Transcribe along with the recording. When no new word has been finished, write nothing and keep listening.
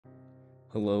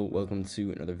Hello, welcome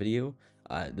to another video.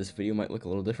 This video might look a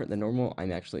little different than normal.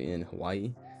 I'm actually in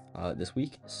Hawaii this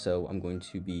week, so I'm going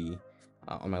to be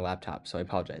on my laptop, so I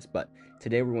apologize. But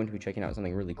today we're going to be checking out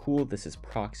something really cool. This is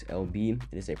ProxLB.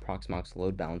 It is a Proxmox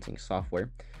load balancing software.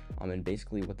 And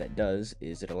basically what that does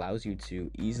is it allows you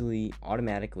to easily,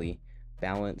 automatically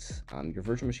balance your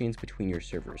virtual machines between your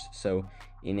servers. So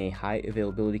in a high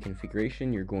availability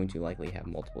configuration, you're going to likely have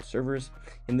multiple servers,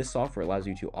 and this software allows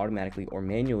you to automatically or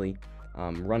manually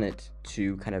run it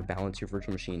to kind of balance your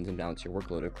virtual machines and balance your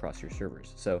workload across your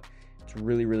servers. So it's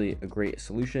really a great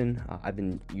solution. I've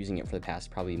been using it for the past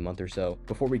probably month or so.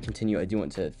 Before we continue, I do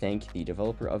want to thank the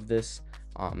developer of this.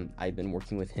 I've been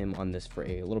working with him on this for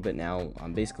a little bit now.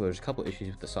 Basically, there's a couple issues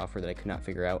with the software that I could not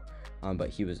figure out, but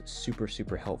he was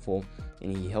super helpful,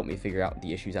 and he helped me figure out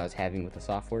the issues I was having with the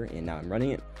software, and now I'm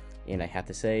running it. And I have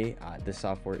to say, this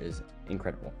software is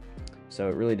incredible. So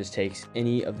it really just takes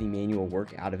any of the manual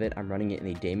work out of it. I'm running it in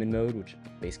a daemon mode, which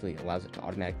basically allows it to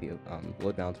automatically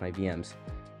load balance my VMs.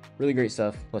 Really great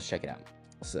stuff. Let's check it out.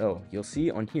 So you'll see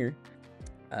on here,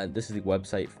 this is the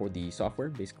website for the software.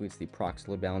 Basically, it's the Prox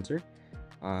load balancer.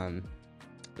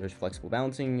 There's flexible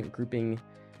balancing, grouping.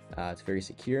 It's very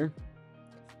secure,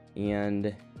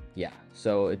 and yeah,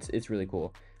 so it's really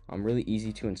cool. Really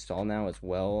easy to install now as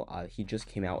well. He just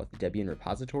came out with the Debian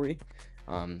repository.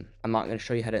 I'm not going to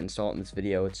show you how to install it in this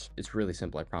video. It's really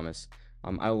simple, I promise.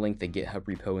 I'll link the GitHub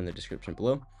repo in the description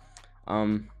below.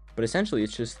 But essentially,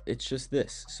 it's just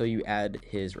this. So you add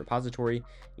his repository,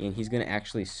 and he's going to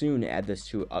actually soon add this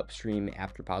to upstream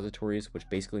apt repositories, which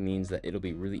basically means that it'll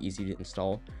be really easy to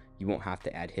install. You won't have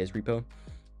to add his repo.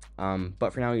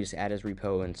 But for now, you just add his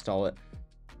repo, install it,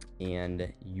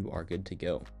 and you are good to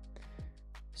go.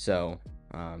 So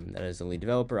that is the lead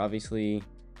developer, obviously.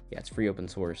 Yeah, it's free open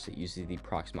source. It uses the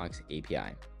Proxmox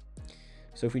API.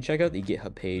 So if we check out the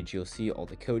GitHub page, you'll see all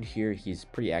the code here. He's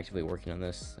pretty actively working on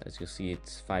this. As you'll see,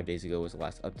 it's 5 days ago was the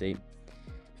last update.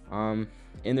 And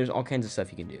there's all kinds of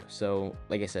stuff you can do. So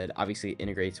like I said, obviously it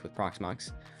integrates with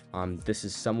Proxmox. This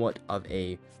is somewhat of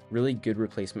a really good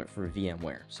replacement for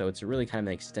VMware. So it's a really kind of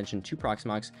an extension to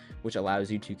Proxmox, which allows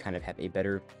you to kind of have a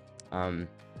better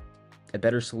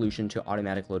solution to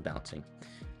automatic load balancing.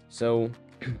 So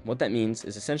what that means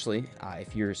is essentially,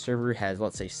 if your server has,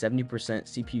 let's say, 70%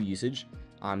 CPU usage,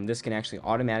 this can actually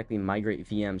automatically migrate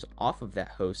VMs off of that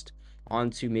host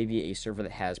onto maybe a server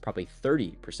that has probably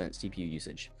 30% CPU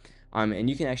usage. And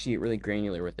you can actually get really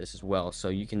granular with this as well. So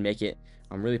you can make it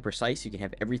really precise. You can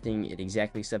have everything at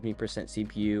exactly 70%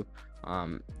 CPU.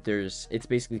 It's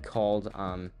basically called,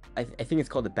 I think it's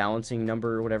called the balancing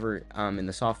number or whatever in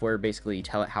the software. Basically, you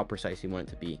tell it how precise you want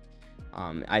it to be.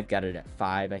 I've got it at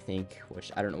 5, I think,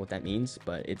 which I don't know what that means,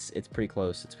 but it's pretty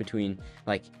close. It's between,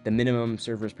 like, the minimum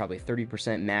server is probably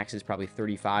 30%, max is probably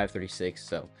 35, 36,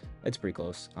 so it's pretty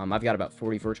close. I've got about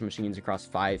 40 virtual machines across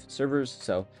 5 servers,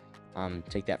 so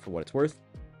take that for what it's worth.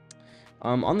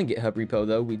 On the GitHub repo,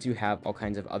 though, we do have all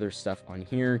kinds of other stuff on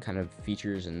here, kind of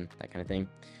features and that kind of thing.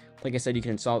 Like I said, you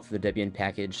can install it through the Debian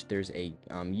package. There's a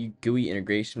GUI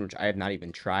integration, which I have not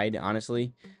even tried,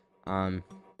 honestly.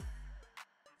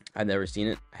 I've never seen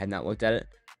it. I had not looked at it,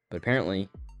 but apparently,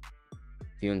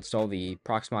 if you install the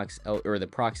Proxmox or the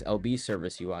ProxLB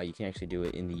service UI, you can actually do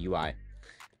it in the UI.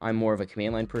 I'm more of a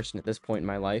command line person at this point in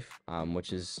my life,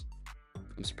 which is,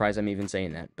 I'm surprised I'm even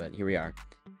saying that, but here we are.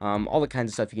 All the kinds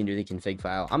of stuff you can do with the config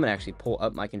file. I'm gonna actually pull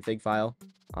up my config file,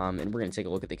 and we're gonna take a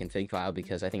look at the config file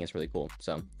because I think it's really cool.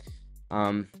 So,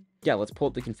 yeah, let's pull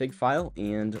up the config file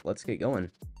and let's get going.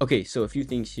 Okay, so a few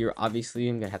things here. Obviously,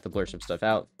 I'm gonna have to blur some stuff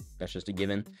out. That's just a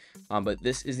given. But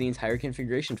this is the entire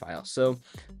configuration file. So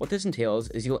what this entails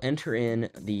is you'll enter in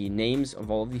the names of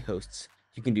all of the hosts.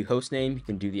 You can do host name, you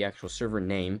can do the actual server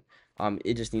name.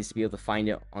 It just needs to be able to find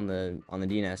it on the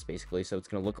DNS basically. So it's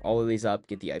gonna look all of these up,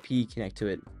 get the IP, connect to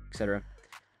it, etc.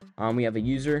 We have a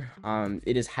user.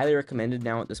 It is highly recommended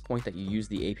now at this point that you use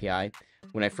the API.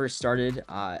 When I first started,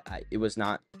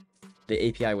 the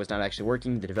API was not actually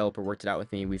working. The developer worked it out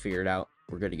with me. We figured it out.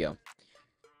 We're good to go.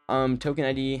 Token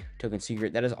ID, token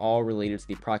secret, that is all related to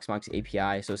the Proxmox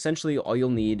API. So essentially all you'll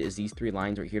need is these 3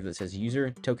 lines right here that says user,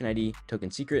 token ID,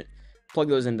 token secret. Plug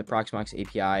those into the Proxmox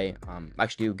API.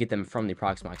 Actually, you'll get them from the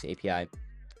Proxmox API.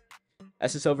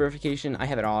 SSL verification, I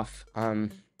have it off.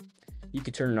 You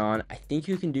could turn it on. I think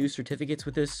you can do certificates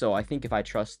with this. So I think if I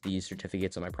trust these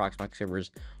certificates on my Proxmox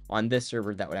servers on this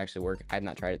server, that would actually work. I have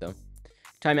not tried it though.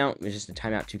 Timeout is just a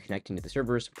timeout to connecting to the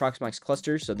servers. Proxmox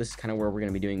clusters, so this is kind of where we're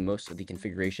going to be doing most of the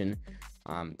configuration.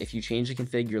 If you change the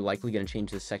config, you're likely going to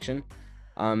change this section.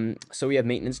 So we have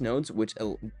maintenance nodes, which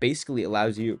basically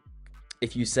allows you,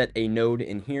 if you set a node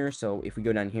in here, so if we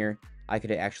go down here, I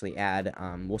could actually add,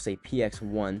 we'll say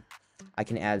px1. I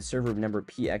can add server number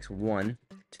px1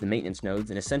 to the maintenance nodes,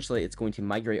 and essentially it's going to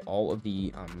migrate all of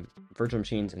the virtual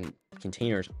machines and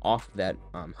containers off of that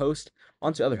host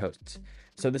onto other hosts.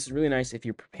 So this is really nice if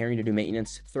you're preparing to do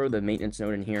maintenance. Throw the maintenance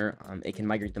node in here. It can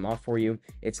migrate them off for you.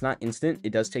 It's not instant.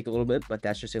 It does take a little bit, but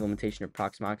that's just a limitation of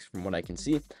Proxmox from what I can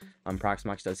see.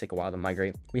 Proxmox does take a while to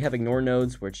migrate. We have ignore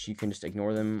nodes, which you can just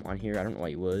ignore them on here. I don't know why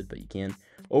you would, but you can.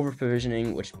 Over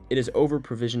provisioning, which it is over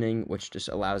provisioning, which just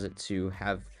allows it to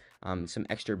have some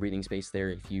extra breathing space there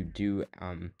if you do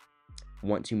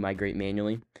want to migrate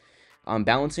manually.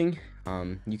 Balancing,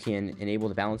 you can enable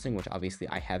the balancing, which obviously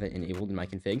I have it enabled in my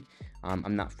config.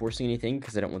 I'm not forcing anything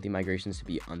because I don't want the migrations to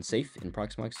be unsafe in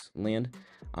Proxmox land.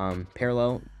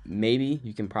 Parallel, maybe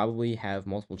you can probably have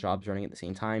multiple jobs running at the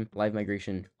same time. Live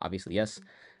migration, obviously yes.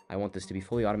 I want this to be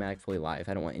fully automatic, fully live.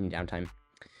 I don't want any downtime.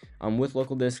 With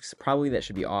local disks, probably that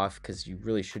should be off because you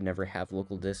really should never have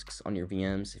local disks on your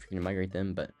VMs if you're going to migrate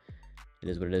them, but it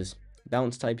is what it is.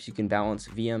 Balance types, you can balance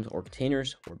VMs or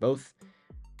containers or both.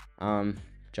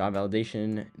 Job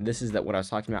validation, this is what I was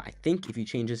talking about. I think if you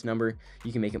change this number,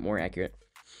 you can make it more accurate.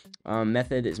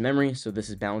 Method is memory, so this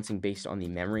is balancing based on the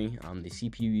memory. The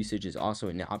CPU usage is also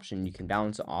an option you can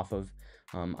balance it off of.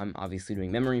 I'm obviously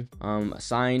doing memory.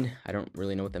 Assigned, I don't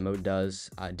really know what the mode does.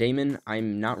 Daemon,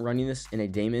 I'm not running this in a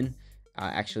daemon.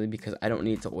 Actually, because I don't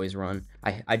need it to always run.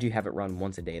 I do have it run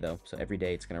once a day though, so every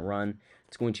day it's going to run.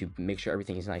 It's going to make sure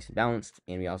everything is nice and balanced,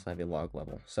 and we also have a log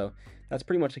level. So that's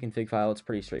pretty much the config file. It's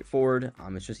pretty straightforward.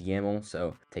 It's just YAML,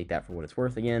 so take that for what it's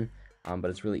worth again. But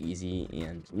it's really easy,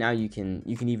 and now you can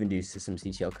even do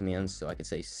systemctl commands. So I could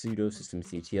say sudo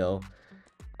systemctl.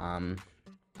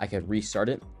 I could restart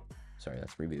it. Sorry,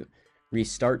 that's reboot.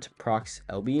 Restart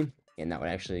ProxLB, and that would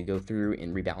actually go through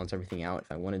and rebalance everything out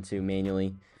if I wanted to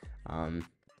manually.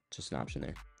 Just an option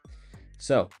there.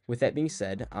 So with that being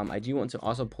said, I do want to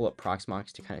also pull up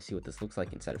Proxmox to kind of see what this looks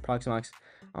like inside of Proxmox.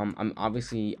 I'm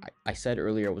obviously, I said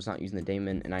earlier I was not using the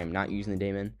daemon, and I am not using the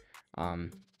daemon.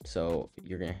 So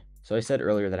I said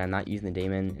earlier that I'm not using the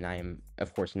daemon, and I am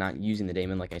of course not using the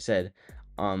daemon like I said.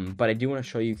 But I do want to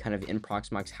show you kind of in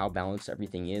Proxmox how balanced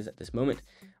everything is at this moment.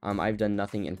 I've done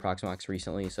nothing in Proxmox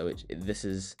recently, so this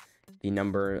is the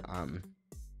number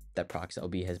that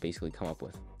ProxLB has basically come up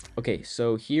with. Okay,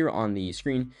 so here on the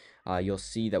screen, you'll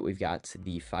see that we've got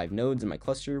the 5 nodes in my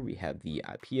cluster. We have the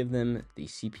IP of them, the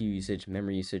CPU usage,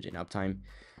 memory usage, and uptime.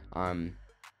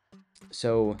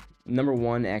 So number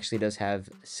 1 actually does have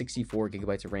 64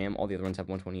 gigabytes of RAM. All the other ones have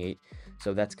 128.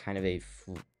 So that's kind of a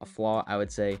flaw, I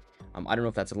would say. I don't know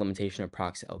if that's a limitation of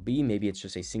ProxLB. Maybe it's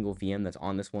just a single VM that's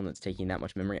on this one that's taking that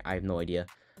much memory. I have no idea.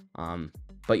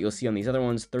 But you'll see on these other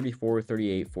ones, 34,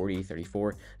 38, 40,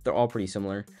 34, they're all pretty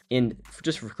similar. And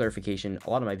just for clarification,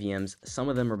 a lot of my VMs, some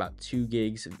of them are about 2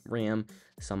 gigs of RAM,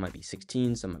 some might be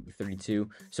 16, some might be 32.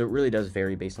 So it really does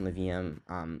vary based on the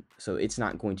VM. So it's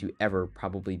not going to ever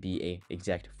probably be a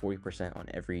exact 40% on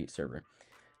every server.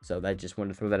 So I just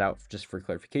wanted to throw that out just for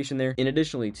clarification there. In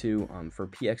additionally to, for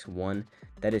PX1,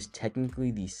 that is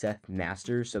technically the Ceph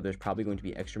master. So there's probably going to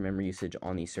be extra memory usage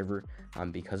on the server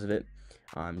because of it.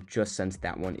 Just since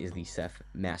that one is the Ceph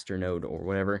master node or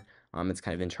whatever. It's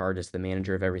kind of in charge as the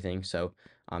manager of everything. So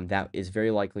that is very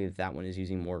likely that one is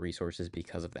using more resources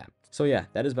because of that. So yeah,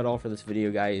 that is about all for this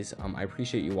video, guys. I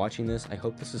appreciate you watching this. I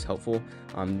hope this is helpful.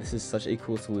 This is such a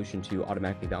cool solution to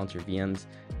automatically balance your VMs.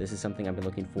 This is something I've been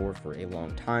looking for a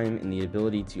long time, and the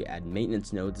ability to add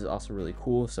maintenance nodes is also really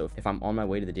cool. So if I'm on my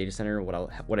way to the data center,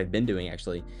 what I've been doing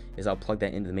actually is I'll plug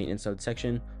that into the maintenance node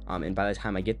section, and by the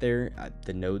time I get there,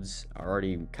 the nodes are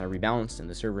already kind of rebalanced and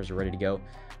the servers are ready to go,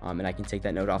 and I can take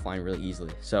that node offline really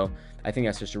easily. So I think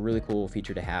that's just a really cool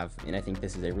feature to have, and I think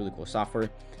this is a really cool software.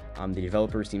 The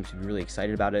developers seem to be really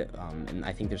excited about it, and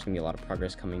I think there's going to be a lot of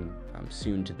progress coming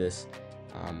soon to this,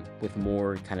 with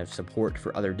more kind of support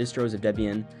for other distros of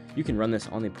Debian. You can run this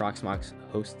on the Proxmox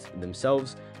hosts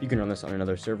themselves. You can run this on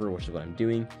another server, which is what I'm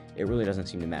doing. It really doesn't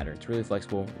seem to matter. It's really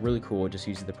flexible, really cool. It just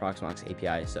uses the Proxmox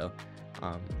API. So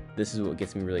this is what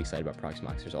gets me really excited about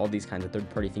Proxmox. There's all these kinds of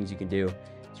third-party things you can do.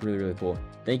 It's really, really cool.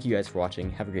 Thank you guys for watching.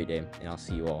 Have a great day, and I'll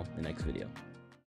see you all in the next video.